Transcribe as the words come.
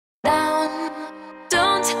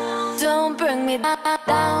me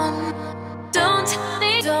down.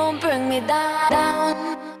 Don't bring me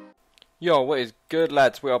down. Yo, what is good,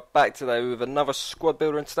 lads? We are back today with another squad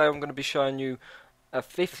builder, and today I'm going to be showing you a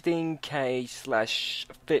 15k slash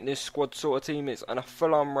fitness squad sort of team. It's a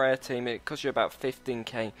full Unrare team. It costs you about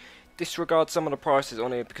 15k. Disregard some of the prices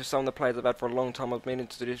on it because some of the players I've had for a long time. I've meaning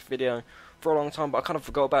to do this video for a long time, but I kind of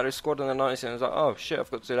forgot about this squad, and then I noticed it and I was like, oh shit, I've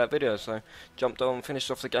got to do that video. So jumped on, finished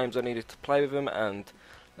off the games I needed to play with them, and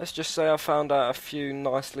let's just say I found out a few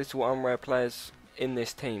nice little Unrare players in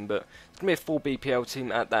this team, but it's going to be a full BPL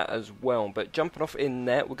team at that as well. But jumping off in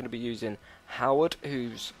there, we're going to be using Howard,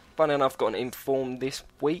 who's funny enough got an inform this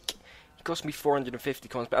week. He cost me 450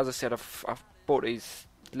 coins, but as I said, I've bought these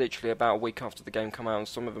literally about a week after the game come out, and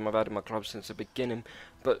some of them I've had in my club since the beginning.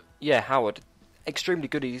 But yeah, Howard, extremely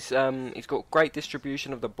good. He's got great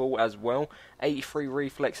distribution of the ball as well. 83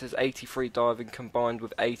 reflexes, 83 diving, combined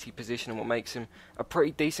with 80 positioning, what makes him a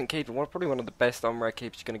pretty decent keeper. Probably one of the best Unrare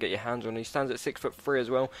keepers you're going to get your hands on. He stands at 6'3" as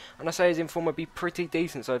well, and I say his inform would be pretty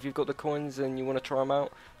decent. So if you've got the coins and you want to try him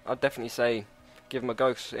out, I'd definitely say give him a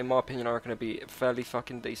go. In my opinion, I reckon it'd be fairly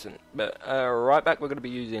fucking decent. But right back, we're going to be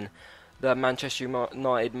using the Manchester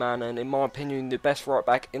United man, and in my opinion the best right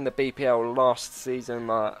back in the BPL last season.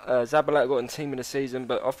 Zabaleta got in team of the season,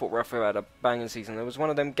 but I thought Rafael had a banging season. There was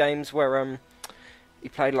one of them games where he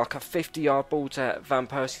played like a 50-yard ball to Van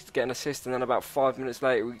Persie to get an assist, and then about 5 minutes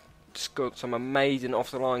later he scored some amazing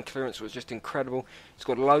off the line clearance. It was just incredible. He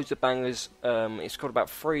scored loads of bangers. He scored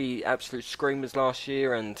about 3 absolute screamers last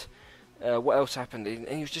year, and what else happened?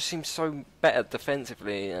 He just seemed so better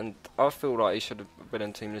defensively, and I feel like he should have been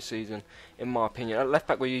in team this season, in my opinion. At left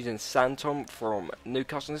back, we're using Santom from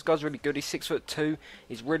Newcastle. This guy's really good. He's 6'2".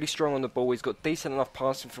 He's really strong on the ball. He's got decent enough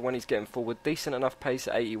passing for when he's getting forward. Decent enough pace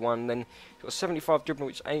at 81. Then he's got 75 dribbling,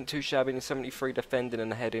 which ain't too shabby, and 73 defending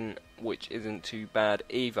and heading, which isn't too bad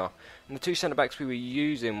either. And the two centre backs we were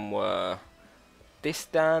using were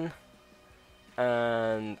Distan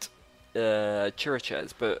and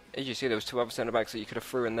Chirichez, but as you see, there was 2 other centre backs that you could have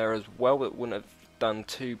threw in there as well that wouldn't have done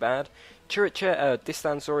too bad.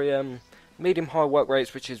 Distan, medium high work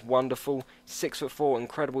rates, which is wonderful. 6'4",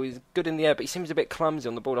 incredible. He's good in the air, but he seems a bit clumsy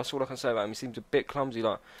on the ball. That's all I can say about him. He seems a bit clumsy.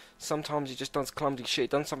 Like sometimes he just does clumsy shit. He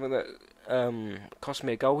done something that cost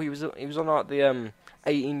me a goal. He was on like the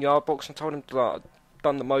 18-yard box, and told him to like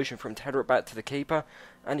done the motion for him to header it back to the keeper,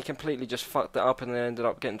 and he completely just fucked it up, and then ended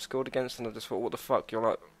up getting scored against. And I just thought, what the fuck? You're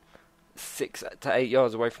like 6 to 8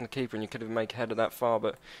 yards away from the keeper, and you could have made a header that far.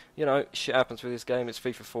 But you know, shit happens with this game. It's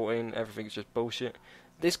FIFA 14. Everything's just bullshit.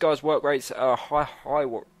 This guy's work rates are high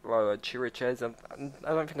Chirichez. I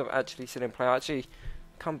don't think I've actually seen him play. I actually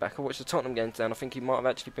come back. I watched the Tottenham games down. I think he might have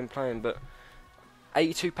actually been playing, but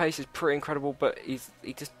 82 pace is pretty incredible. But he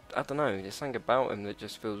just, I don't know. There's something about him that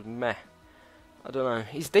just feels meh. I don't know.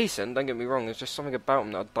 He's decent. Don't get me wrong. There's just something about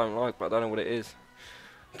him that I don't like, but I don't know what it is.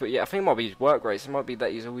 But yeah, I think it might be his work rates. It might be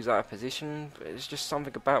that he's always out of position. But it's just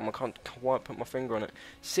something about him. I can't quite put my finger on it.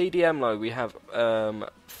 CDM low, we have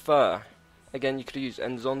Fur. Again, you could use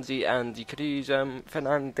Nzonzi, and you could use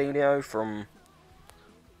Fernandinho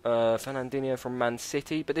from Man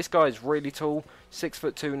City. But this guy is really tall,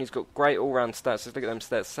 6'2", and he's got great all-round stats. Let's look at them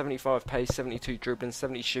stats: 75 pace, 72 dribbling,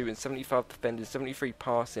 70 shooting, 75 defending, 73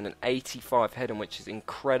 passing, and 85 heading, which is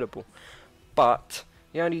incredible. But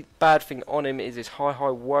the only bad thing on him is his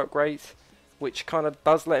high work rate, which kind of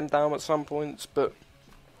does let him down at some points. But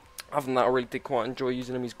other than that, I really did quite enjoy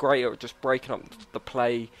using him. He's great at just breaking up the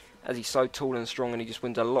play, as he's so tall and strong, and he just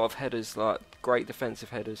wins a lot of headers, like great defensive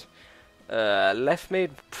headers. Left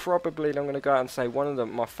mid, probably I'm going to go out and say one of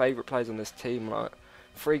my favourite players on this team. Like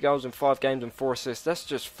 3 goals in 5 games and 4 assists. That's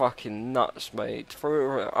just fucking nuts, mate.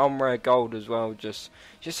 For Unrare gold as well. Just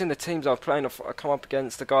in the teams I've played, I come up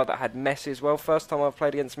against a guy that had Messi as well. First time I've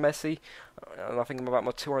played against Messi, and I think I'm about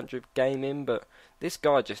my 200th game in. But this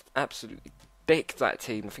guy just absolutely dicked that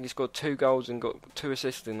team. I think he scored 2 goals and got 2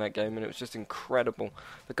 assists in that game, and it was just incredible.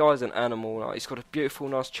 The guy's an animal. Like, he's got a beautiful,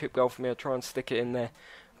 nice chip goal for me. I'll try and stick it in there.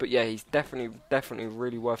 But yeah, he's definitely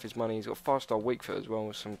really worth his money. He's got 5-star weak foot as well,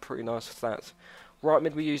 with some pretty nice stats. Right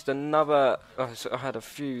mid, we used another. So I had a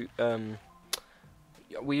few.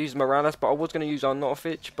 We used Morales, but I was going to use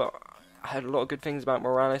Arnautovic, but I had a lot of good things about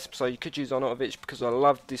Morales. So you could use Arnautovic because I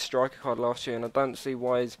loved this striker card last year, and I don't see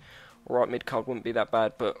why his right mid card wouldn't be that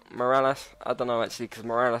bad. But Morales, I don't know actually, because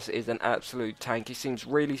Morales is an absolute tank. He seems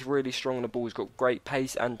really strong on the ball. He's got great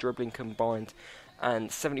pace and dribbling combined.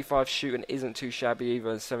 And 75 shooting isn't too shabby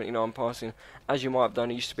either, and 79 passing. As you might have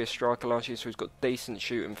done, he used to be a striker last year, so he's got decent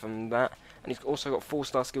shooting from that. And he's also got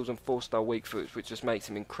 4-star skills and 4-star weak foot, which just makes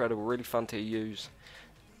him incredible, really fun to use.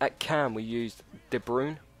 At Cam, we used De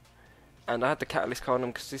Bruyne. and I had the catalyst card on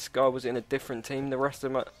him because this guy was in a different team. The rest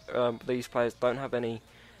of these players don't have any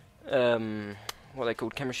what they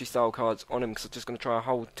called chemistry style cards on him, because I'm just going to try a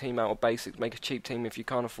whole team out of basics, make a cheap team if you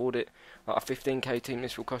can't afford it. Like a 15k team,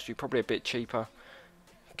 this will cost you probably a bit cheaper,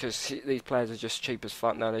 because these players are just cheap as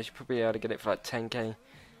fuck now. They should probably be able to get it for like 10k.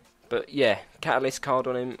 But yeah, catalyst card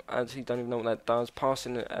on him. I actually don't even know what that does.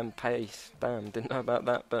 Passing and pace. Damn, didn't know about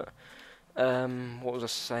that. But what was I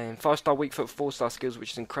saying? 5-star weak foot, 4-star skills,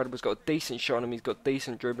 which is incredible. He's got a decent shot on him. He's got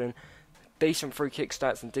decent dribbling, decent free kick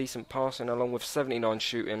stats, and decent passing, along with 79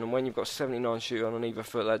 shooting. And when you've got 79 shooting on either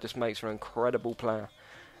foot, that just makes for an incredible player.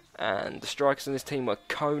 And the strikers in this team were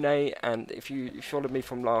Kone, and if you followed me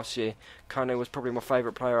from last year, Kone was probably my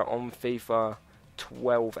favourite player on FIFA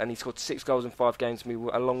 12, and he scored 6 goals in 5 games for me,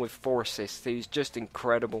 along with 4 assists. He's just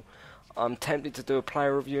incredible. I'm tempted to do a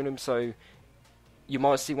player review on him, so you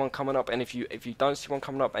might see one coming up, and if you don't see one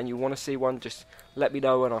coming up and you want to see one, just let me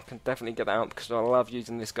know and I can definitely get that out, because I love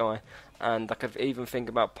using this guy. And I could even think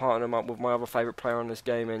about partnering him up with my other favourite player on this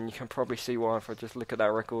game, and you can probably see why if I just look at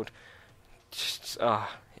that record. Just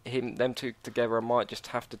them two together, I might just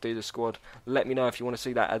have to do the squad. Let me know if you want to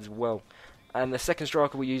see that as well. And the second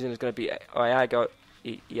striker we're using is going to be Iago.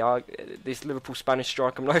 This Liverpool Spanish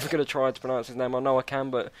striker. I'm not even going to try to pronounce his name. I know I can,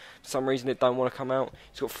 but for some reason it don't want to come out.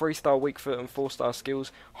 He's got 3-star weak foot and 4-star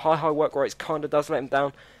skills. High work rates kind of does let him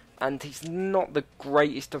down, and he's not the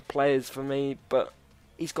greatest of players for me, but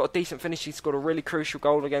he's got a decent finish. He's got a really crucial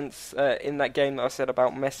goal against in that game that I said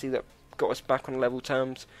about Messi that got us back on level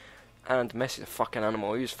terms. And Messi's a fucking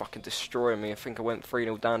animal. He was fucking destroying me. I think I went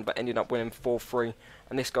 3-0 down, but ended up winning 4-3.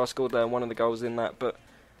 And this guy scored one of the goals in that. But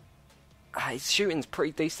his shooting's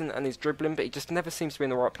pretty decent, and his dribbling, but he just never seems to be in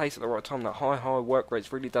the right place at the right time. That high work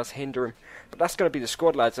rates really does hinder him. But that's going to be the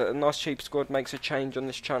squad, lads. A nice cheap squad makes a change on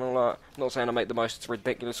this channel. I'm not saying I make the most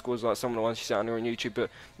ridiculous squads like some of the ones you see on here on YouTube, but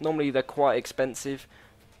normally they're quite expensive.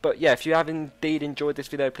 But yeah, if you have indeed enjoyed this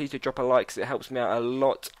video, please do drop a like, because it helps me out a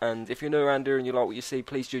lot. And if you're new around here and you like what you see,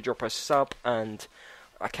 please do drop a sub, and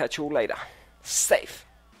I'll catch you all later. Safe.